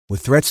With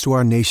threats to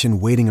our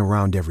nation waiting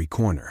around every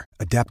corner,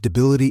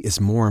 adaptability is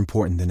more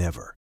important than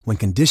ever. When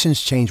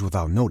conditions change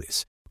without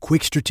notice,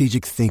 quick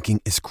strategic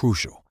thinking is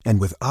crucial.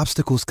 And with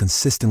obstacles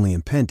consistently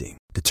impending,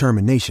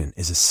 determination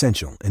is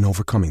essential in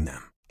overcoming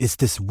them. It's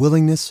this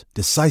willingness,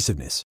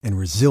 decisiveness, and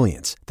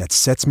resilience that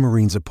sets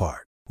Marines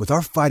apart. With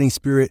our fighting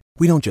spirit,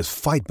 we don't just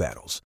fight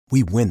battles,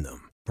 we win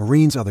them.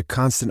 Marines are the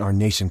constant our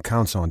nation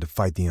counts on to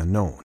fight the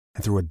unknown.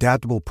 And through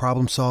adaptable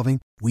problem solving,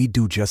 we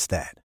do just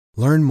that.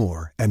 Learn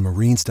more at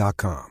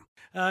marines.com.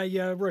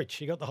 Rich,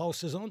 you got the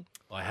holsters on?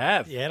 I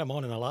have. You had them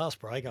on in the last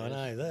break, I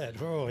know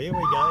that. Oh, here we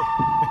go.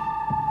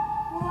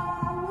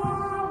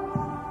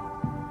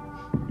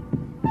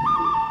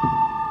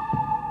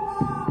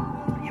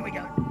 Here we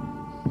go.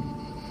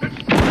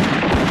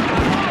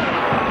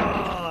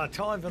 Oh,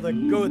 time for the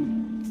good,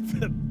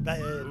 the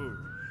bad,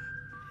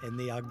 and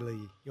the ugly.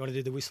 You want to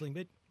do the whistling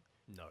bit?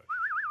 No.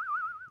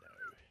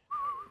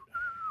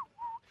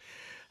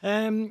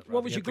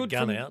 What was your good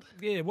gun from? out.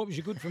 Yeah, what was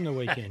your good from the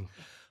weekend?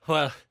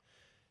 Well,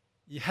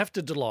 you have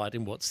to delight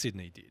in what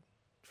Sydney did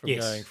from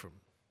Yes. going from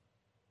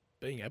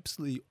being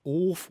absolutely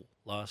awful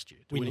last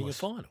year to winning a Winless.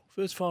 final.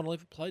 First final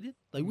ever played in,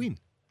 they win.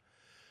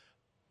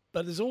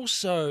 But there's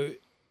also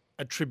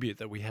a tribute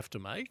that we have to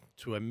make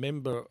to a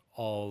member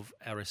of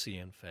our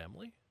SEN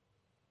family,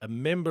 a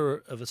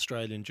member of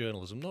Australian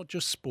journalism, not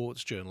just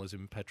sports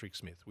journalism, Patrick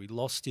Smith. We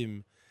lost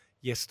him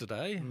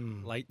yesterday,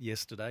 late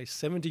yesterday,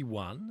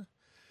 71.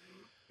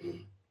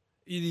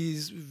 It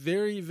is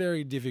very,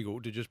 very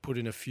difficult to just put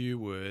in a few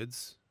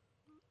words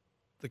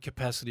the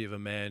capacity of a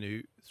man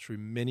who, through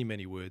many,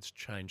 many words,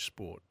 changed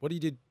sport. What he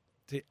did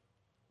to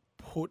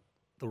put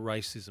the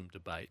racism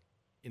debate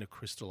in a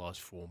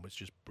crystallised form was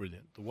just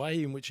brilliant. The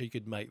way in which he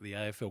could make the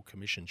AFL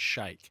Commission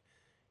shake,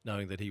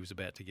 knowing that he was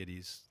about to get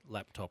his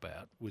laptop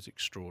out, was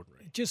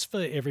extraordinary. Just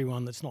for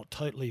everyone that's not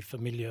totally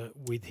familiar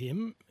with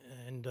him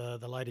and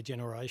the later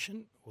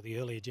generation or the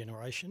earlier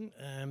generation,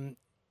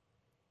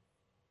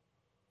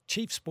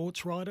 chief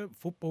sports writer,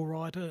 football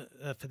writer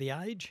for The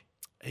Age.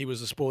 He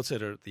was a sports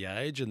editor at The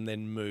Age and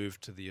then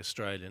moved to The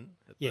Australian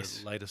at Yes.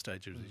 the later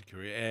stage of his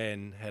career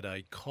and had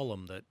a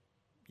column that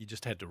you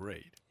just had to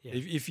read. Yeah.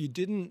 If you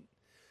didn't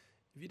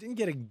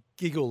get a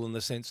giggle in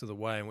the sense of the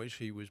way in which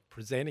he was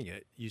presenting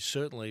it, you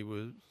certainly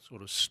would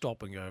sort of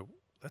stop and go,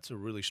 that's a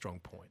really strong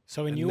point.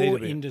 So in And your need a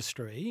bit-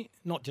 industry,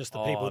 not just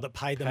the people that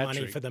pay the money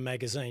Patrick. for the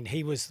magazine,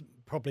 he was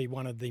probably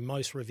one of the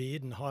most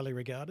revered and highly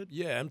regarded.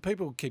 Yeah, and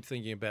people keep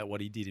thinking about what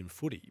he did in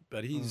footy,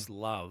 but his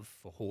love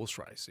for horse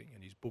racing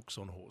and his books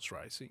on horse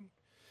racing,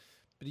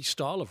 but his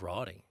style of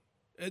writing.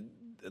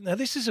 Now,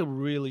 this is a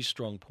really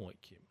strong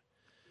point, Kim.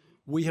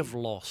 We have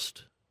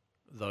lost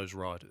those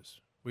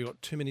writers. We've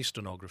got too many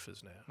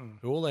stenographers now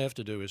who all they have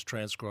to do is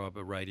transcribe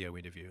a radio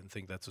interview and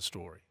think that's a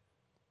story.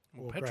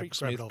 Well, Or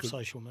grab it off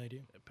social media.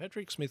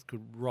 Patrick Smith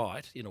could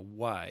write in a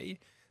way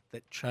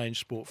that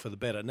changed sport for the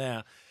better.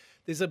 Now,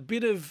 there's a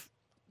bit of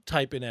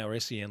tape in our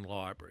SEN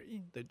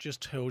library that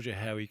just tells you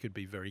how he could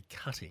be very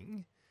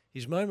cutting.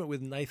 His moment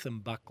with Nathan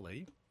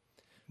Buckley.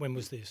 When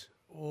was this?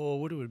 Oh,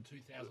 what do it?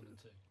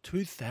 2002.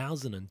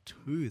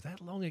 2002,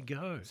 that long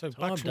ago. So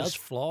Time Bucks does was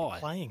fly.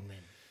 playing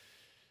then,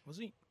 was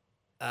he?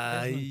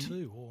 He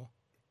 2002 or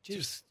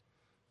just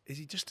is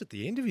he just at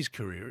the end of his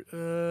career?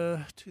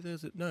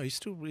 2000? No, he's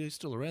still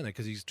around there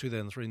because he's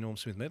 2003 Norm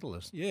Smith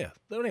medalist. Yeah.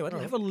 But anyway,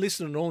 have a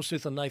listen to Norm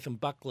Smith and Nathan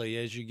Buckley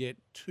as you get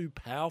two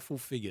powerful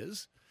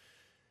figures.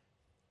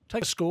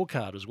 Take a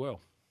scorecard as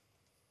well.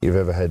 You've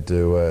ever had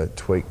to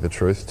tweak the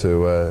truth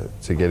to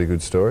get a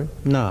good story?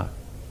 No,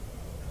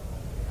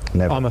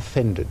 Never. I'm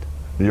offended.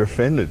 You're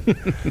offended.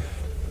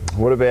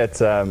 What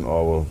about?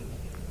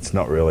 It's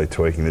not really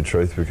tweaking the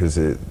truth because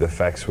the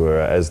facts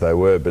were as they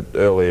were. But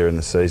earlier in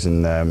the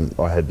season,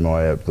 I had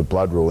the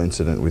blood rule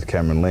incident with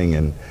Cameron Ling,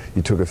 and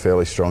you took a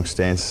fairly strong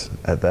stance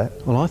at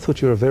that. Well, I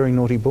thought you were a very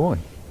naughty boy.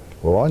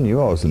 Well, I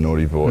knew I was a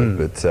naughty boy,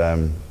 but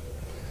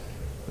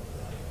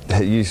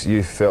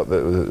you felt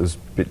that it was a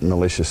bit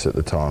malicious at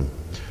the time.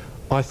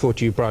 I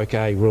thought you broke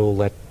a rule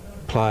that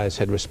players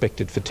had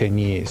respected for 10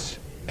 years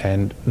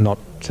and not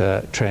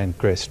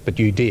transgressed, but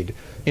you did.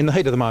 In the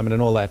heat of the moment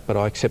and all that, but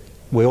I accept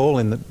we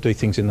all do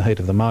things in the heat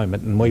of the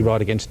moment, and we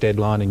ride against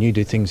deadline and you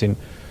do things in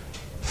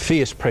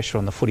fierce pressure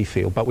on the footy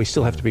field, but we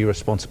still have to be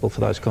responsible for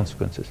those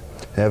consequences.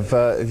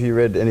 Have you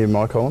read any of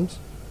my columns?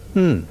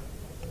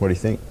 What do you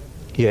think?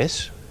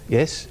 Yes.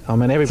 I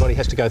mean, everybody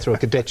has to go through a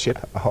cadetship.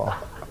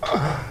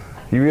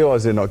 You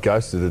realise they're not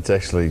ghosted, it's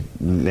actually,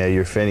 now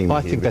you're offending me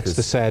I here think that's the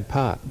because sad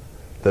part.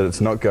 that it's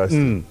not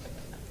ghosted.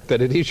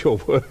 That it is your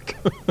work.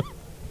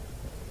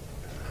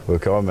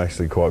 Look, I'm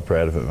actually quite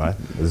proud of it, mate.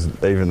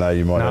 Even though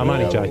you might. No, have I'm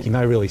only a- joking.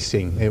 They really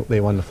sing.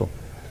 They're wonderful.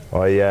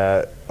 What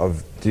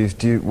do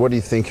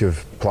you think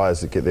of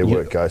players that get their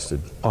work ghosted?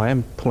 I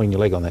am pulling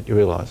your leg on that, you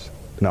realise?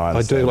 No, I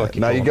understand do like that.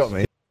 your No, you got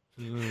columns.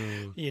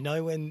 me. You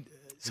know when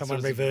someone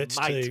sort of reverts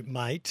to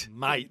mate.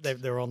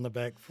 they're on the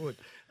back foot.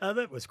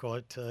 That was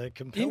quite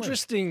compelling.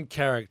 Interesting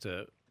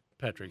character,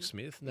 Patrick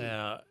Smith.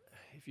 Now,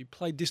 if you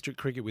played district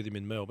cricket with him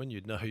in Melbourne,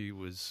 you'd know he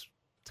was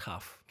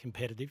tough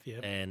Competitive, yeah.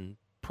 and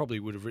probably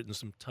would have written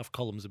some tough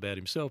columns about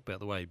himself, about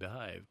the way he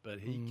behaved, but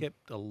he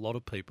kept a lot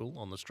of people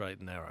on the straight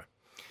and narrow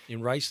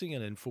in racing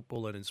and in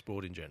football and in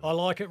sport in general. I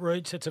like it,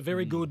 Roots. It's a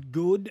very good.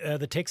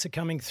 The texts are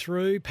coming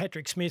through.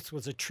 Patrick Smith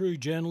was a true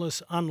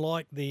journalist,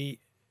 unlike the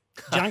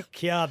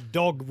junkyard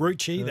dog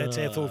Rucci. That's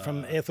Ethel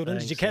from Ethelton.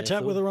 Did you catch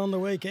up with her on the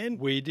weekend?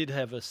 We did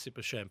have a sip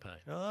of champagne.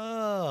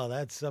 Oh,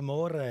 that's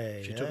amore.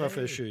 She took off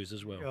her shoes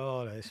as well.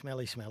 Oh, no,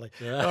 smelly.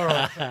 All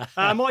right.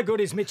 My good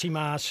is Mitchy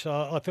Marsh.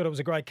 I thought it was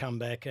a great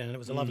comeback and it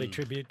was a lovely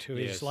tribute to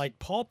his late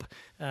pop.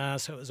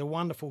 So it was a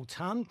wonderful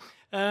ton.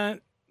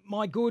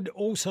 My good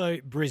also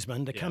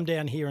Brisbane to come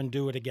down here and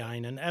do it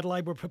again. And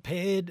Adelaide were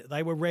prepared.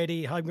 They were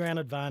ready. Home ground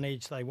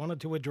advantage. They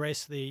wanted to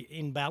address the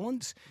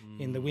imbalance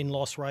in the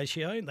win-loss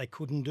ratio. They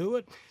couldn't do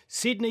it.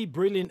 Sydney,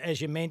 brilliant as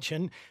you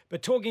mentioned.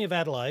 But talking of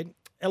Adelaide,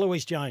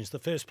 Eloise Jones, the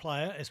first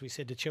player, as we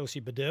said to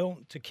Chelsea Bedell,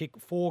 to kick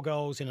 4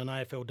 goals in an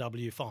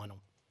AFLW final.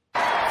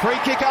 Free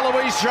kick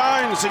Eloise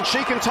Jones, and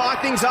she can tie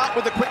things up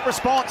with a quick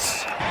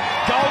response.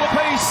 Goal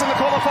apiece in the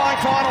qualifying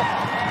final.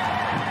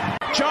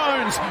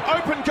 Jones,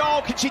 open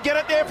goal. Can she get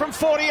it there from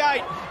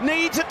 48?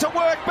 Needs it to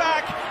work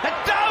back. It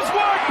does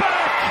work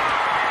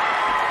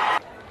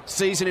back.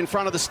 Season in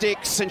front of the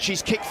sticks, and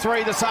she's kicked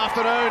 3 this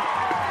afternoon.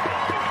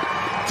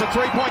 It's a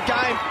 3-point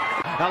game.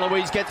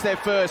 Eloise gets there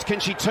first. Can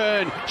she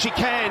turn? She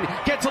can.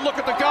 Gets a look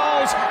at the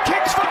goals.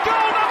 Kicks for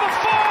goal number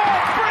 4.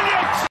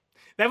 Brilliant.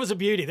 That was a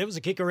beauty. That was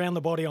a kick around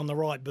the body on the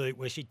right boot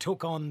where she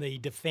took on the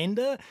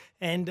defender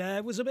and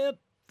it was about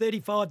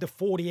 35 to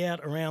 40 out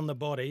around the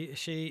body.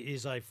 She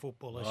is a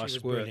footballer. Nice she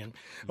was work. brilliant.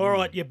 All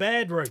right, your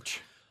bad Rooch.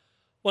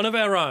 One of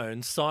our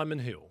own, Simon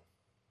Hill.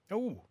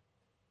 Oh,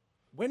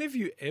 When have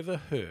you ever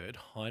heard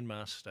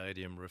Hindmarsh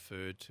Stadium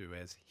referred to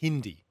as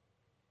Hindi?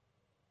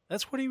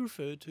 That's what he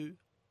referred to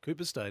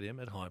Cooper Stadium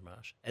at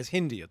Hindmarsh as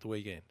Hindi at the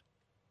weekend.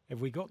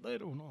 have we got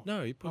that or not?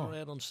 No, he put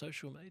it out on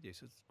social media,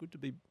 so it's good to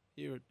be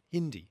here at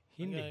Hindi.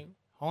 Hindi. I'm going,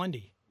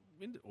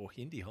 Hindy. Or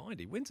Hindi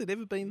Hindy. When's it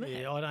ever been there?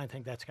 Yeah, I don't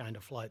think that's going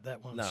to float,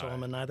 that one, No.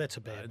 Simon. No, that's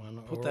a bad one.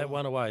 Put All that right.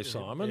 one away, Yeah,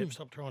 Simon. yeah,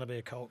 stop trying to be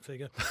a cult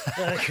figure.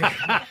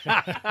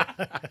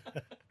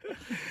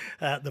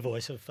 The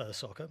voice of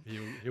soccer.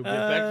 He'll get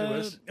back to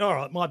us. All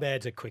right, my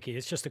bad's a quickie.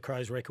 It's just a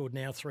Crows record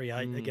now,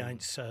 3-8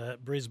 against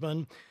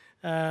Brisbane.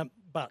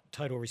 But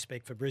total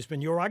respect for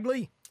Brisbane. You're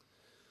ugly.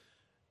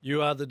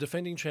 You are the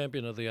defending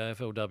champion of the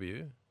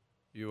AFLW.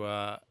 You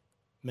are,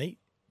 Me?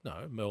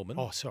 no, Melbourne.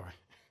 Oh, sorry.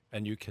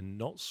 And you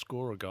cannot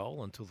score a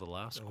goal until the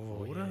last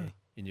quarter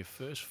in your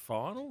first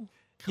final?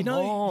 You Come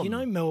on.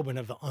 know, Melbourne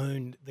have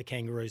owned the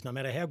Kangaroos, no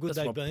matter how good That's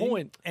they've my been.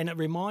 point. And it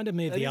reminded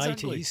me of That the is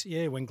ugly. 80s,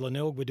 yeah, when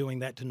Glenelg were doing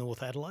that to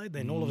North Adelaide.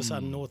 Then all of a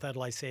sudden, North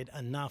Adelaide said,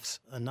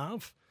 enough's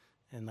enough,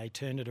 and they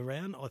turned it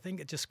around. I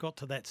think it just got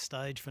to that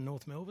stage for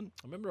North Melbourne.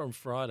 I remember on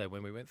Friday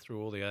when we went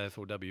through all the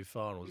AFLW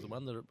finals, the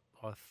one that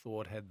I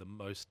thought had the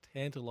most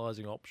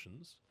tantalising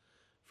options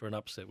for an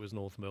upset was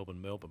North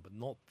Melbourne, but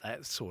not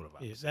that sort of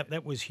upset. Yes,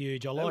 that was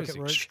huge. I That like was it,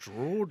 Rich.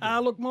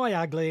 extraordinary. Look, my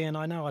ugly, and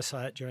I know I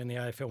say it during the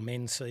AFL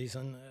men's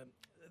season,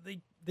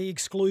 the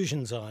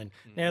exclusion zone.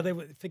 Now,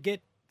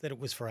 forget that it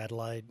was for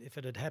Adelaide. If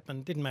it had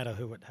happened, didn't matter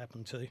who it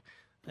happened to.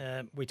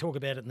 We talk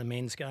about it in the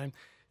men's game.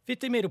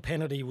 50-metre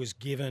penalty was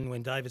given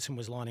when Davidson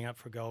was lining up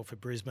for a goal for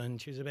Brisbane.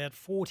 She was about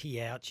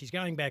 40 out. She's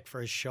going back for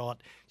a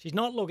shot. She's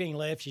not looking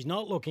left. She's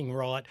not looking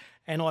right.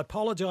 And I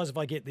apologise if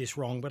I get this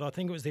wrong, but I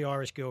think it was the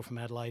Irish girl from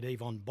Adelaide,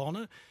 Yvonne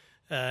Bonner,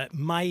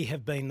 may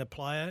have been the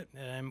player.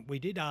 We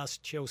did ask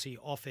Chelsea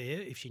off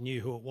air if she knew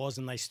who it was,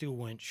 and they still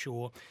weren't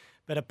sure.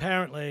 But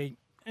apparently,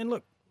 and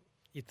look,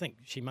 you'd think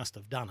she must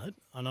have done it.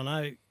 And I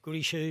know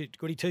Goody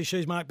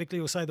Two-Shoes Mark Bickley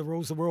will say the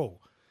rule's the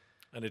rule.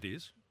 And it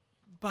is.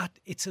 But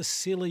it's a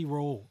silly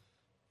rule.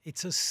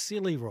 It's a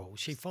silly rule.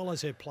 She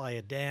follows her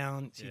player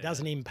down. She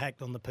doesn't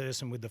impact on the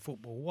person with the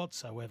football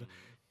whatsoever.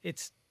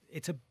 It's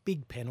a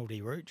big penalty,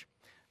 Rooch.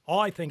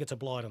 I think it's a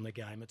blight on the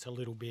game. It's a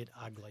little bit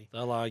ugly.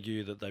 They'll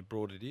argue that they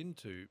brought it in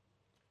to,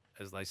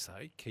 as they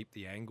say, keep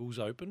the angles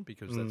open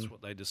because that's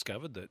what they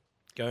discovered, that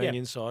going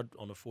inside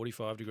on a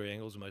 45-degree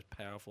angle is the most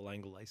powerful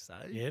angle, they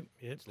say. Yep.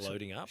 It's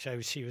loading up.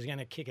 So she was going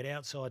to kick it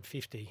outside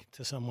 50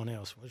 to someone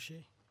else, was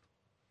she?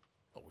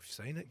 Oh, we've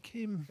seen it,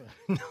 Kim.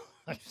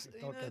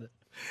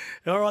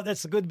 All right,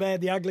 that's the good,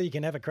 bad, the ugly. You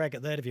can have a crack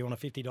at that if you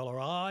want a $50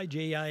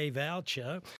 IGA voucher.